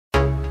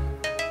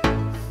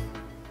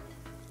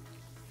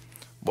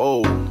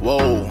Whoa,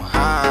 whoa,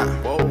 huh?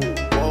 Whoa,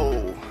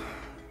 whoa.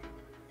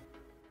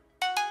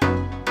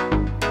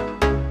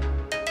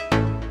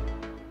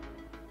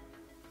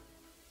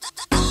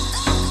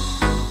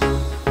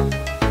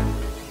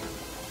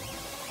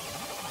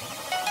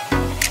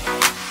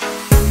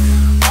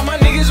 All my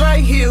niggas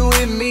right here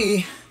with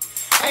me.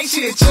 Ain't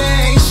shit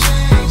changed.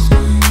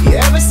 You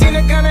ever seen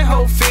a gun and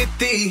hold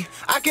 50?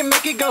 I can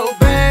make it go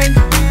bang.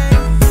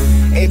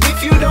 And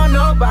if you don't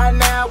know by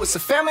now, it's a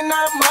family,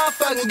 not a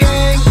motherfucking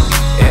gang.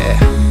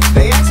 Yeah,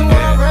 they asking where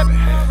I'm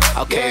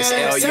reppin'. Okay, it's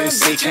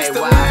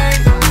L-U-C-K-Y.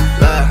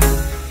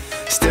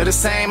 Look, still the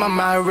same, I'm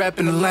out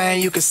reppin' the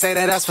lane. You can say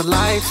that that's for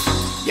life.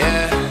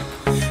 Yeah,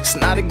 it's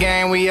not a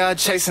game, we all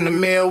chasing the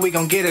meal. We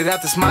gon' get it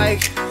out this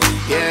mic.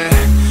 Yeah,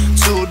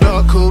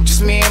 two-door coupe,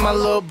 just me and my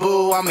little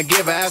boo. I'ma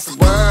give her ass the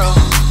world.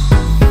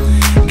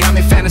 Got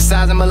me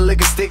fantasizing, my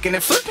liquor sticking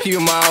and flip you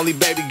my only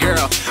baby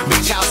girl.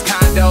 Beach house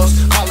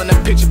condos, calling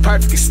them picture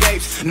perfect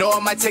escapes. Know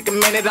it might take a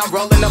minute, I'm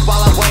rolling up while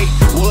I wait.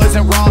 Woods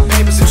and raw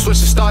papers and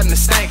switches starting to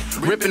stink.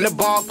 Ripping the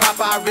bong,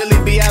 papa, I really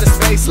be out of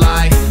space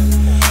like.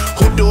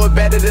 Who do it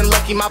better than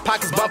Lucky? My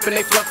pockets bumping,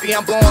 they fluffy,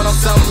 I'm blowing on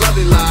something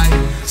lovely like.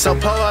 So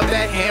pull up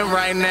that hand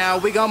right now,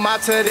 we gon'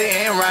 mob to the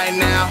end right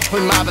now.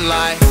 We mobbing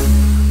like.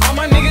 All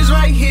my niggas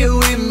right here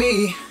with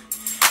me.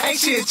 Ain't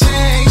shit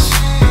changed.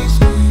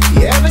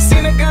 You ever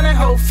seen a gun and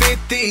hold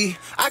 50?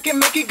 I can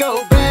make it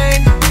go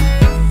bang.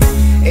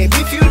 And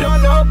if you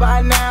don't know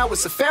by now,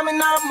 it's a family,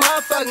 not a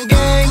motherfucking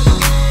gang.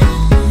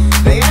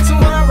 They asking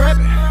where I'm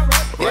reppin'.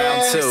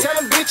 Yeah,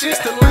 tell them bitches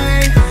to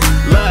lane.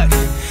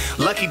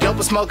 Look, lucky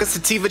dope smoker,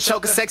 sativa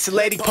choker, sexy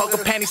lady poker,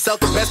 panty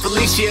soaker, best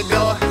believe she a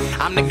goer.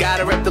 I'm the guy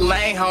to rep the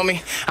lane,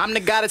 homie. I'm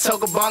the guy to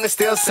toke a bong and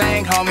still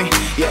sang, homie.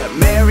 Yeah,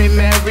 Mary,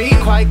 Mary,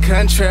 quite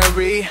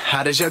contrary.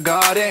 How does your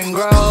garden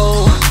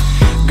grow?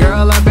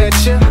 Girl, I bet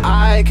you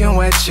I can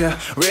wet you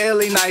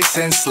really nice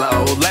and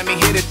slow. Let me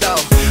hit it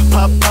though.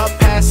 Pup, pup,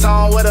 pass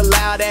on with a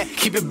loud at.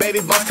 Keep it baby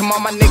bust, come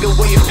on my nigga,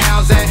 where your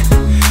pounds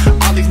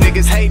at? All these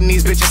niggas hating,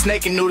 these bitches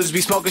snaking. Noodles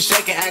be smoking,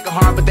 shaking, acting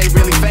hard, but they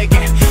really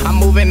faking. I'm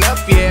moving up,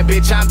 yeah,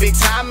 bitch, I'm big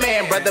time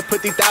man. Brother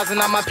put 30,000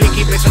 on my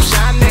pinky, bitch, I'm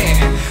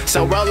shining.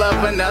 So roll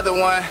up another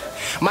one.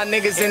 My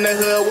niggas in the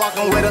hood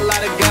walking with a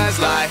lot of guns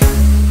like.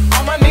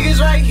 All my niggas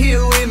right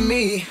here with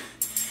me.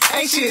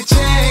 Ain't shit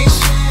changed.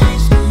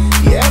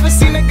 You ever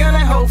seen a gun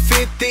and hold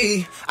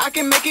 50? I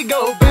can make it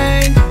go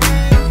bang.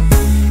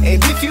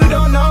 And if you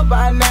don't know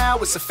by now,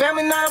 it's a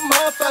family, not a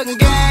motherfucking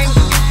gang.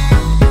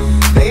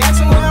 They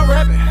asking where I'm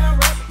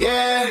reppin'.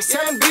 Yeah,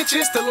 tell them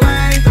bitches to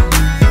lane.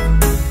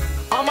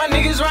 All my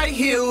niggas right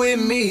here with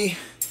me.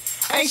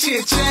 Ain't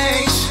shit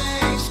changed.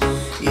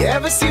 You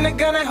ever seen a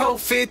gun and hold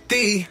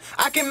 50?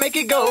 I can make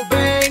it go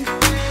bang.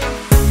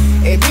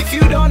 And if you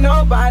don't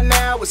know by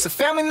now, it's a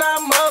family, not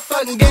a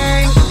motherfucking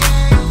gang.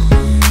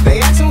 They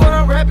asking where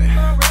I'm reppin'.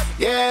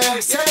 Yeah,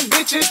 tell them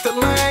bitches to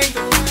lane.